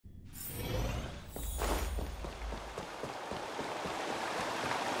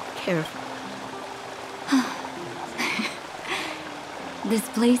Careful. This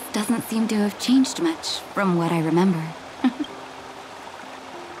place doesn't seem to have changed much from what I remember.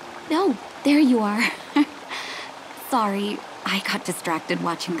 Oh, there you are. Sorry, I got distracted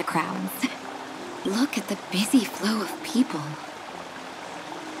watching the crowds. Look at the busy flow of people.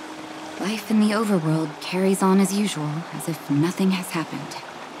 Life in the overworld carries on as usual, as if nothing has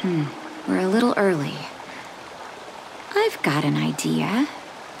happened. We're a little early. I've got an idea.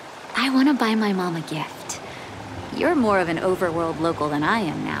 I want to buy my mom a gift. You're more of an overworld local than I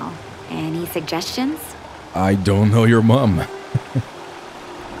am now. Any suggestions? I don't know your mom.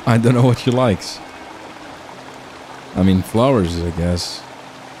 I don't know what she likes. I mean, flowers, I guess.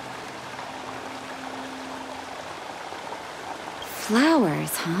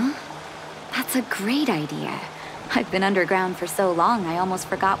 Flowers, huh? That's a great idea. I've been underground for so long, I almost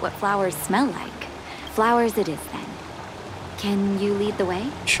forgot what flowers smell like. Flowers it is, then. Can you lead the way?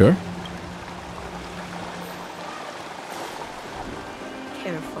 Sure.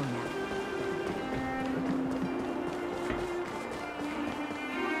 Careful now.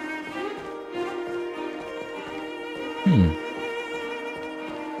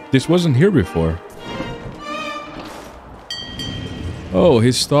 This wasn't here before. Oh,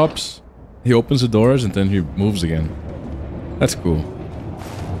 he stops. He opens the doors and then he moves again. That's cool.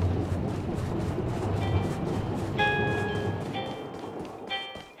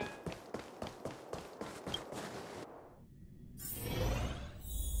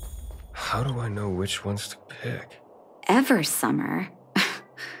 How do I know which ones to pick? Eversummer?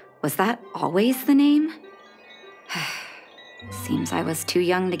 Was that always the name? Seems I was too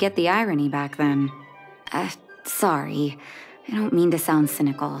young to get the irony back then. Sorry. I don't mean to sound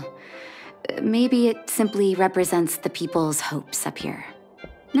cynical. Maybe it simply represents the people's hopes up here.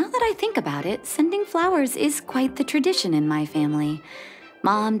 Now that I think about it, sending flowers is quite the tradition in my family.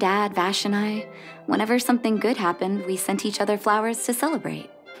 Mom, Dad, Vash, and I, whenever something good happened, we sent each other flowers to celebrate.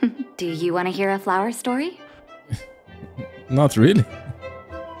 Do you want to hear a flower story? Not really.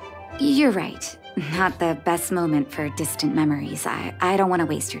 You're right. Not the best moment for distant memories. I don't want to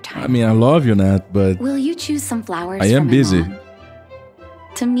waste your time. I mean, I love you, Nat, but... Will you choose some flowers? I am for my busy. mom?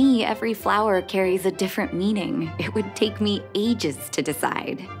 To me, every flower carries a different meaning. It would take me ages to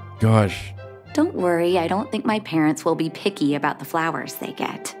decide. Gosh. Don't worry, I don't think my parents will be picky about the flowers they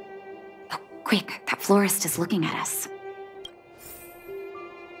get. Oh, quick, that florist is looking at us.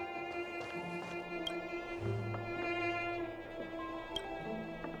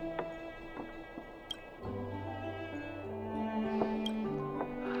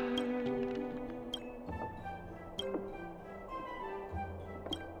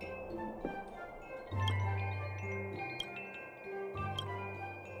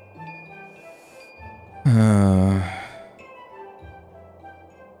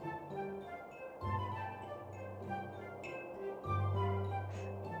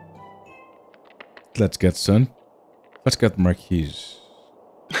 Let's get Marquise.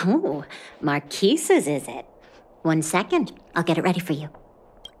 Oh, Marquise's, is it? 1 second. I'll get it ready for you.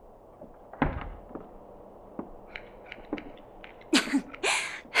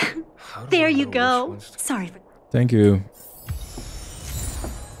 There you go. Sorry for... Thank you.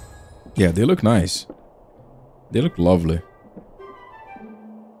 Yeah, they look nice. They look lovely.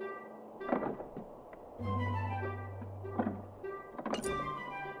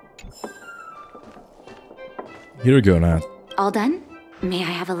 Here we go, Nat. All done? May I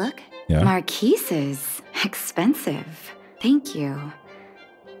have a look? Yeah. Marquise's. Expensive. Thank you.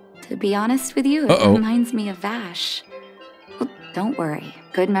 To be honest with you, it Uh-oh. reminds me of Vash. Well, don't worry.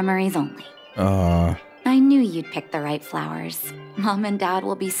 Good memories only. I knew you'd pick the right flowers. Mom and Dad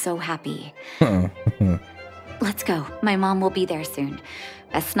will be so happy. Let's go. My mom will be there soon.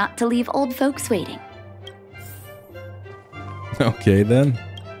 Best not to leave old folks waiting. Okay, then.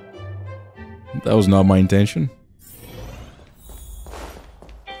 That was not my intention.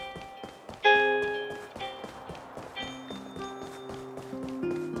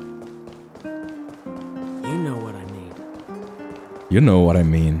 You know what I mean. You know what I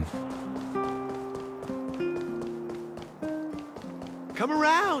mean. Come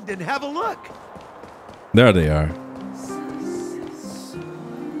around and have a look. There they are.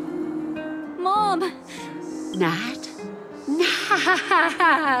 Mom! Nat?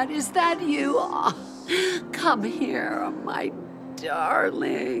 Nat, is that you? Oh, come here, my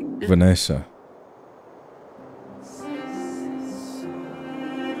darling. Vanessa.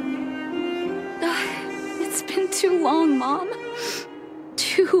 It's been too long, Mom.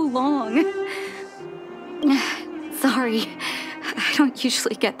 Too long. Sorry. I don't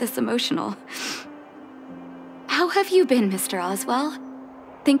usually get this emotional. How have you been, Mr. Oswell?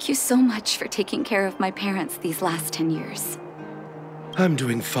 Thank you so much for taking care of my parents these last 10 years. I'm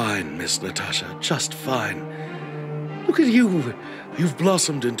doing fine, Miss Natasha. Just fine. Look at you. You've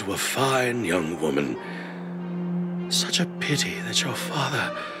blossomed into a fine young woman. Such a pity that your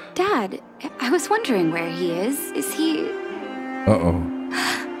father... Dad, I was wondering where he is. Is he... Uh-oh.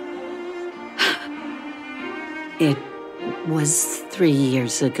 It was 3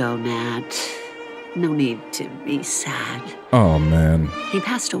 years ago, Nat. No need to be sad. Oh, man. He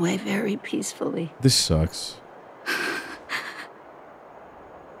passed away very peacefully. This sucks.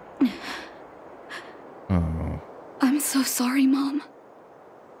 Oh. I'm so sorry, Mom.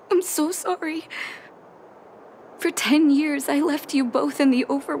 I'm so sorry. For 10 years, I left you both in the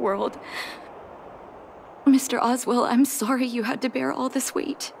overworld. Mr. Oswell, I'm sorry you had to bear all this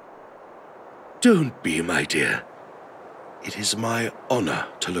weight. Don't be, my dear. It is my honor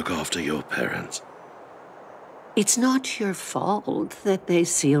to look after your parents. It's not your fault that they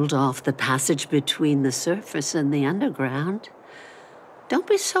sealed off the passage between the surface and the underground. Don't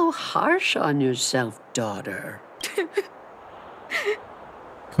be so harsh on yourself, daughter.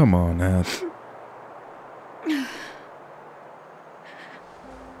 Come on, Nat.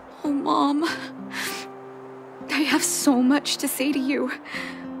 Oh, Mom. I have so much to say to you.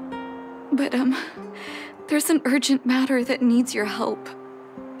 But, there's an urgent matter that needs your help.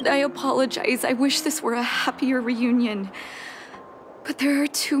 I apologize. I wish this were a happier reunion. But there are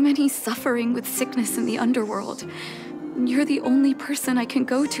too many suffering with sickness in the underworld. You're the only person I can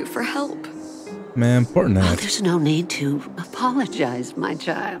go to for help. Man, poor Oh, Nat. there's no need to apologize, my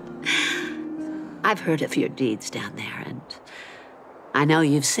child. I've heard of your deeds down there, and I know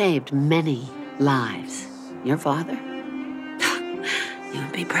you've saved many lives. Your father? He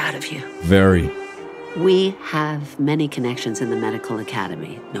would be proud of you. Very. We have many connections in the medical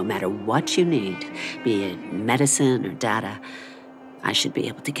academy. No matter what you need, be it medicine or data, I should be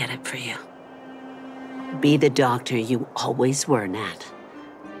able to get it for you. Be the doctor you always were, Nat.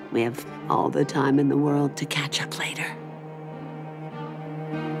 We have all the time in the world to catch up later.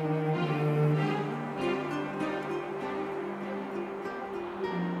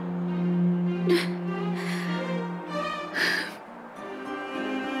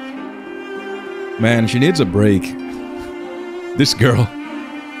 Man, she needs a break. This girl.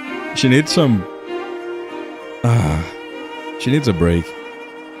 She needs some... she needs a break.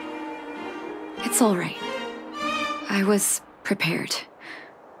 It's all right. I was prepared.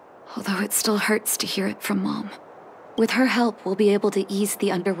 Although it still hurts to hear it from Mom. With her help, we'll be able to ease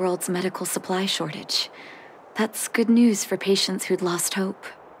the underworld's medical supply shortage. That's good news for patients who'd lost hope.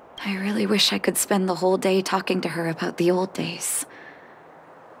 I really wish I could spend the whole day talking to her about the old days.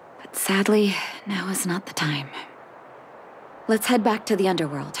 But sadly, now is not the time. Let's head back to the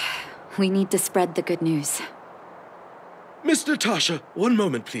underworld. We need to spread the good news. Miss Natasha, one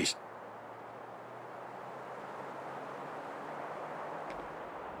moment, please.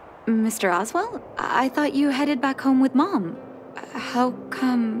 Mr. Oswell? I thought you headed back home with Mom. How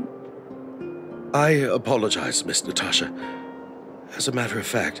come... I apologize, Miss Natasha. As a matter of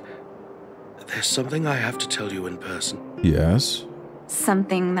fact, there's something I have to tell you in person. Yes?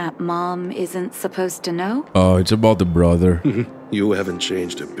 Something that Mom isn't supposed to know? Oh, it's about the brother. You haven't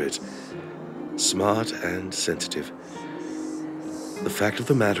changed a bit. Smart and sensitive. The fact of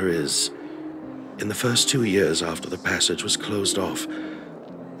the matter is, in the first 2 years after the passage was closed off,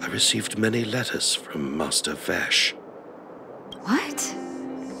 I received many letters from Master Vash. What?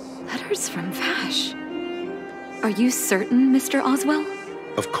 Letters from Vash? Are you certain, Mr. Oswell?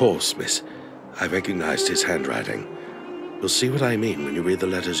 Of course, miss. I recognized his handwriting. You'll see what I mean when you read the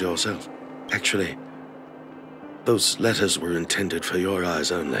letters yourself. Actually, those letters were intended for your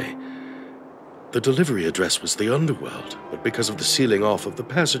eyes only. The delivery address was the underworld, but because of the sealing off of the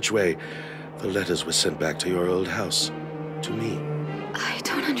passageway, the letters were sent back to your old house, to me. I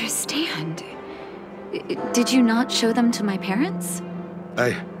don't understand. Did you not show them to my parents?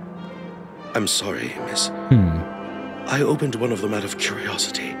 I'm sorry, miss. I opened one of them out of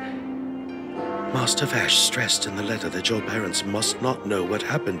curiosity. Master Vash stressed in the letter that your parents must not know what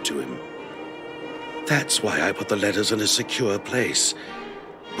happened to him. That's why I put the letters in a secure place,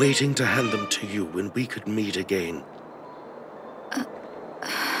 waiting to hand them to you when we could meet again.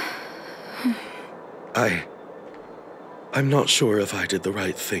 I'm not sure if I did the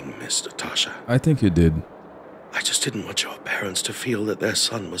right thing, Miss Natasha. I think you did. I just didn't want your parents to feel that their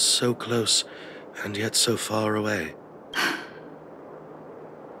son was so close and yet so far away.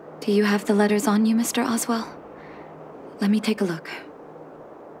 Do you have the letters on you, Mr. Oswell? Let me take a look.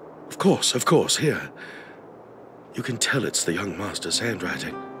 Of course, here. You can tell it's the young master's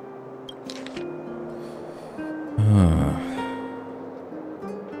handwriting.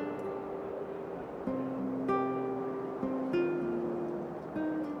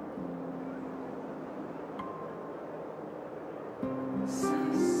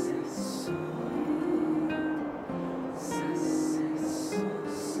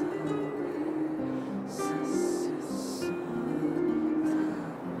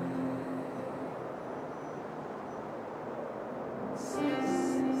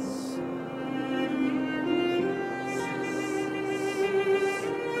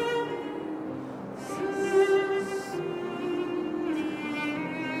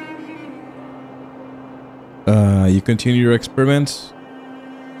 You continue your experiments?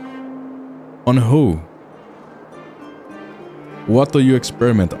 On who? What do you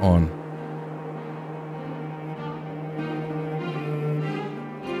experiment on?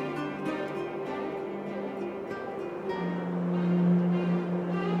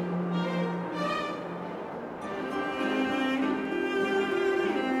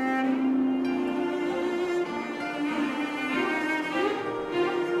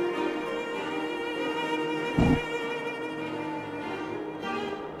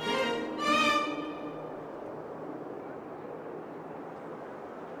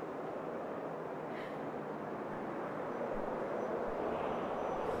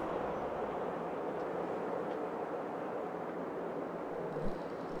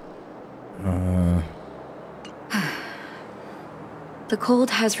 The cold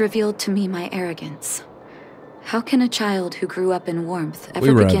has revealed to me my arrogance. How can a child who grew up in warmth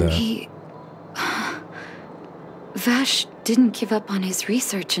ever begin? Vash didn't give up on his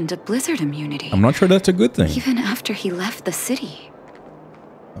research into blizzard immunity. I'm not sure that's a good thing. Even after he left the city.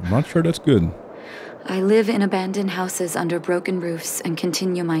 I'm not sure that's good. I live in abandoned houses under broken roofs and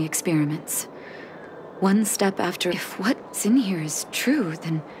continue my experiments. One step after. If what's in here is true,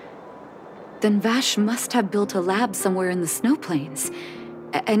 then Vash must have built a lab somewhere in the snow plains,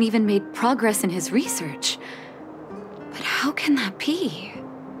 and even made progress in his research. But how can that be?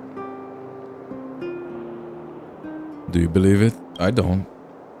 Do you believe it? I don't.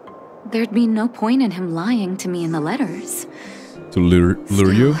 There'd be no point in him lying to me in the letters. To lure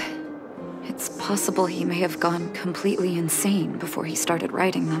you? It's possible he may have gone completely insane before he started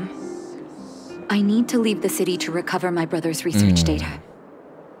writing them. I need to leave the city to recover my brother's research data.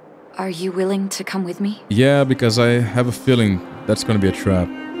 Are you willing to come with me? Yeah, because I have a feeling that's gonna be a trap.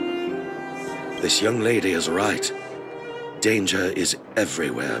 This young lady is right. Danger is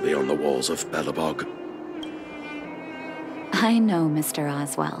everywhere beyond the walls of Belobog. I know, Mr.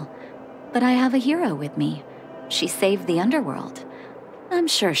 Oswell, but I have a hero with me. She saved the underworld. I'm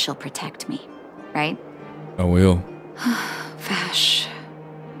sure she'll protect me, right? I will. Vash,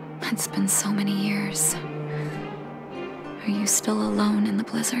 it's been so many years. Are you still alone in the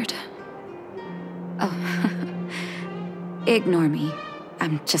blizzard? Oh, ignore me.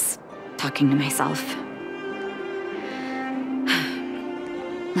 I'm just talking to myself.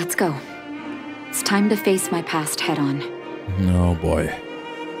 Let's go. It's time to face my past head-on. No, boy.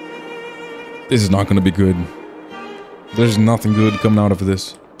 This is not gonna be good. There's nothing good coming out of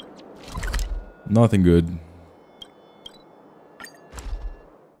this. Nothing good.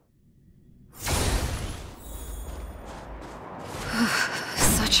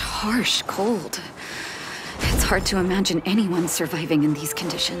 Such harsh cold. It's hard to imagine anyone surviving in these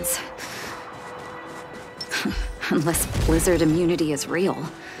conditions. Unless blizzard immunity is real.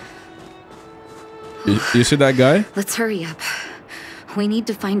 You see that guy? Let's hurry up. We need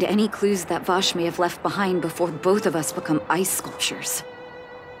to find any clues that Vash may have left behind before both of us become ice sculptures.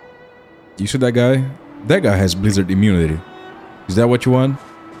 You see that guy? That guy has blizzard immunity. Is that what you want?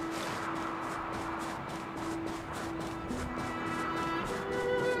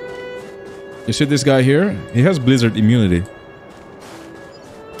 You see this guy here? He has blizzard immunity.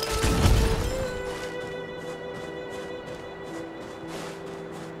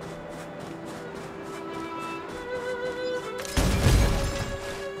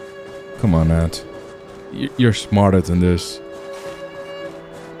 Come on, Nat. You're smarter than this.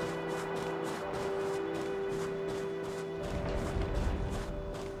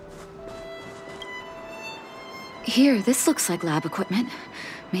 Here, this looks like lab equipment.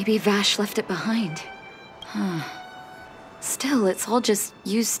 Maybe Vash left it behind. Huh. Still, it's all just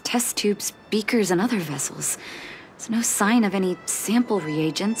used test tubes, beakers, and other vessels. There's no sign of any sample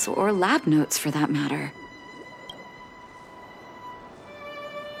reagents or lab notes for that matter.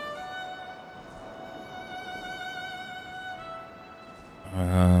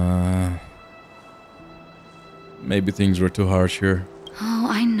 Maybe things were too harsh here. Oh,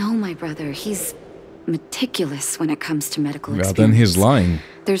 I know my brother. He's meticulous when it comes to medical Yeah, experiments. then he's lying.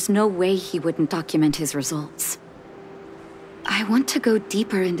 There's no way he wouldn't document his results. I want to go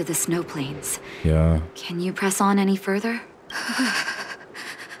deeper into the snow plains. Yeah. Can you press on any further?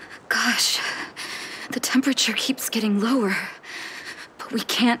 Gosh, the temperature keeps getting lower. We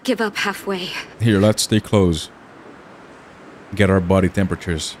can't give up halfway. Here, let's stay close. Get our body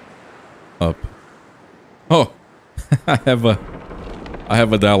temperatures up. Oh, I have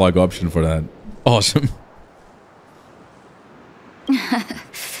a dialogue option for that. Awesome.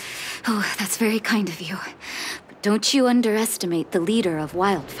 Oh, that's very kind of you. But don't you underestimate the leader of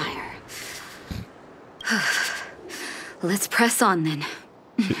Wildfire. Let's press on then.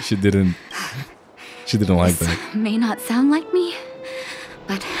 She didn't like This that. may not sound like me,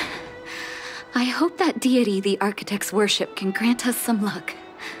 but I hope that deity the architects worship can grant us some luck.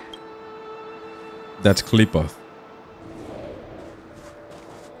 That's Klipoth.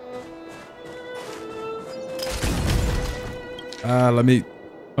 Let me...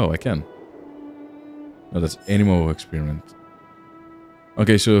 Oh, I can. No, that's animal experiment.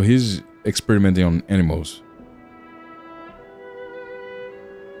 Okay, so he's experimenting on animals.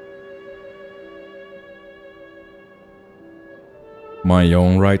 My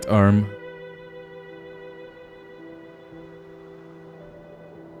own right arm.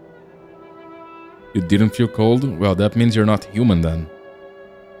 You didn't feel cold? Well, that means you're not human then.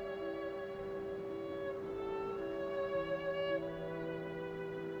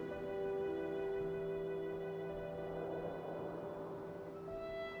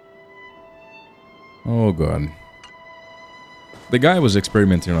 Oh god. The guy was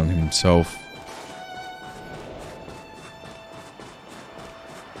experimenting on himself.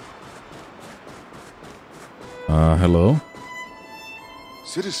 Hello?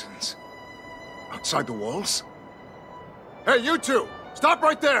 Citizens? Outside the walls? Hey, you two! Stop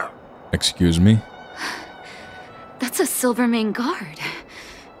right there! Excuse me? That's a Silvermane guard.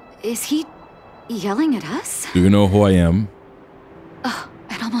 Is he yelling at us? Do you know who I am? Oh,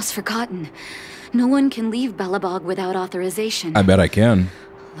 I'd almost forgotten. No one can leave Belobog without authorization. I bet I can.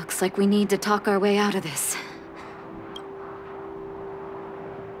 Looks like we need to talk our way out of this.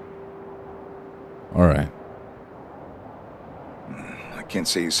 Alright. I can't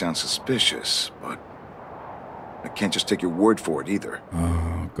say you sound suspicious, but I can't just take your word for it either.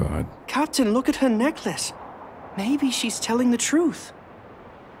 Oh god. Captain, look at her necklace. Maybe she's telling the truth.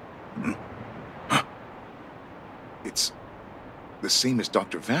 It's the same as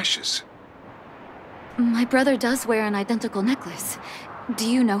Dr. Vash's. My brother does wear an identical necklace. Do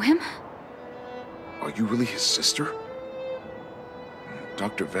you know him? Are you really his sister?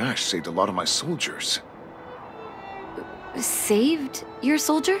 Dr. Vash saved a lot of my soldiers. Saved your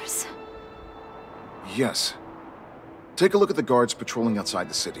soldiers? Yes. Take a look at the guards patrolling outside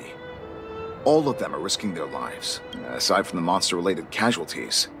the city. All of them are risking their lives, aside from the monster-related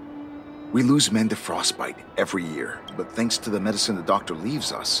casualties. We lose men to frostbite every year, but thanks to the medicine the doctor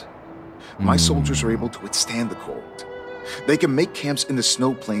leaves us, my soldiers are able to withstand the cold. They can make camps in the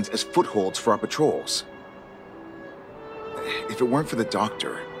snow plains as footholds for our patrols. If it weren't for the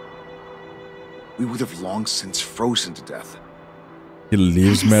doctor, we would have long since frozen to death. He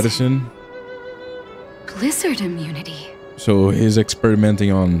leaves medicine? Blizzard immunity. So he's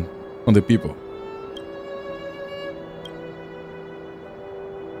experimenting on the people.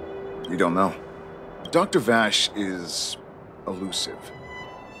 You don't know. Dr. Vash is elusive.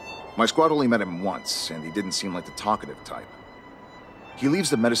 My squad only met him once, and he didn't seem like the talkative type. He leaves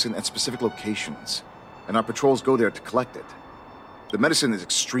the medicine at specific locations, and our patrols go there to collect it. The medicine is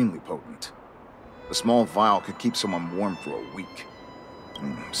extremely potent. A small vial could keep someone warm for a week.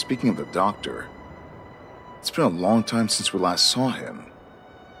 Speaking of the doctor, it's been a long time since we last saw him.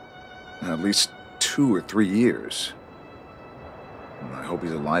 At least 2 or 3 years. I hope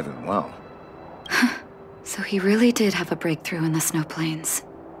he's alive and well. So he really did have a breakthrough in the snow plains.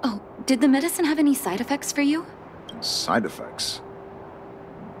 Oh, did the medicine have any side effects for you? Side effects?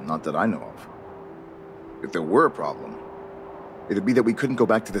 Not that I know of. If there were a problem, it'd be that we couldn't go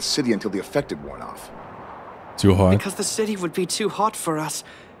back to the city until the effect had worn off. Too hot? Because the city would be too hot for us.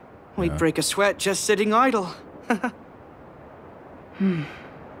 We'd break a sweat just sitting idle.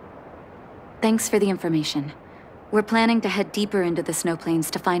 Thanks for the information. We're planning to head deeper into the snow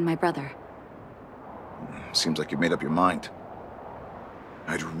plains to find my brother. Seems like you've made up your mind.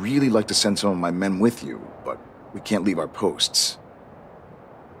 I'd really like to send some of my men with you, but we can't leave our posts.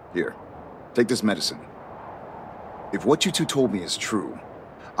 Here, take this medicine. If what you two told me is true,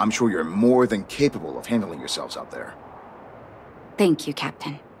 I'm sure you're more than capable of handling yourselves out there. Thank you,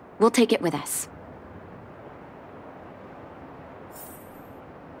 Captain. We'll take it with us.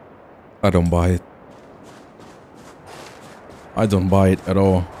 I don't buy it. I don't buy it at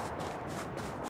all.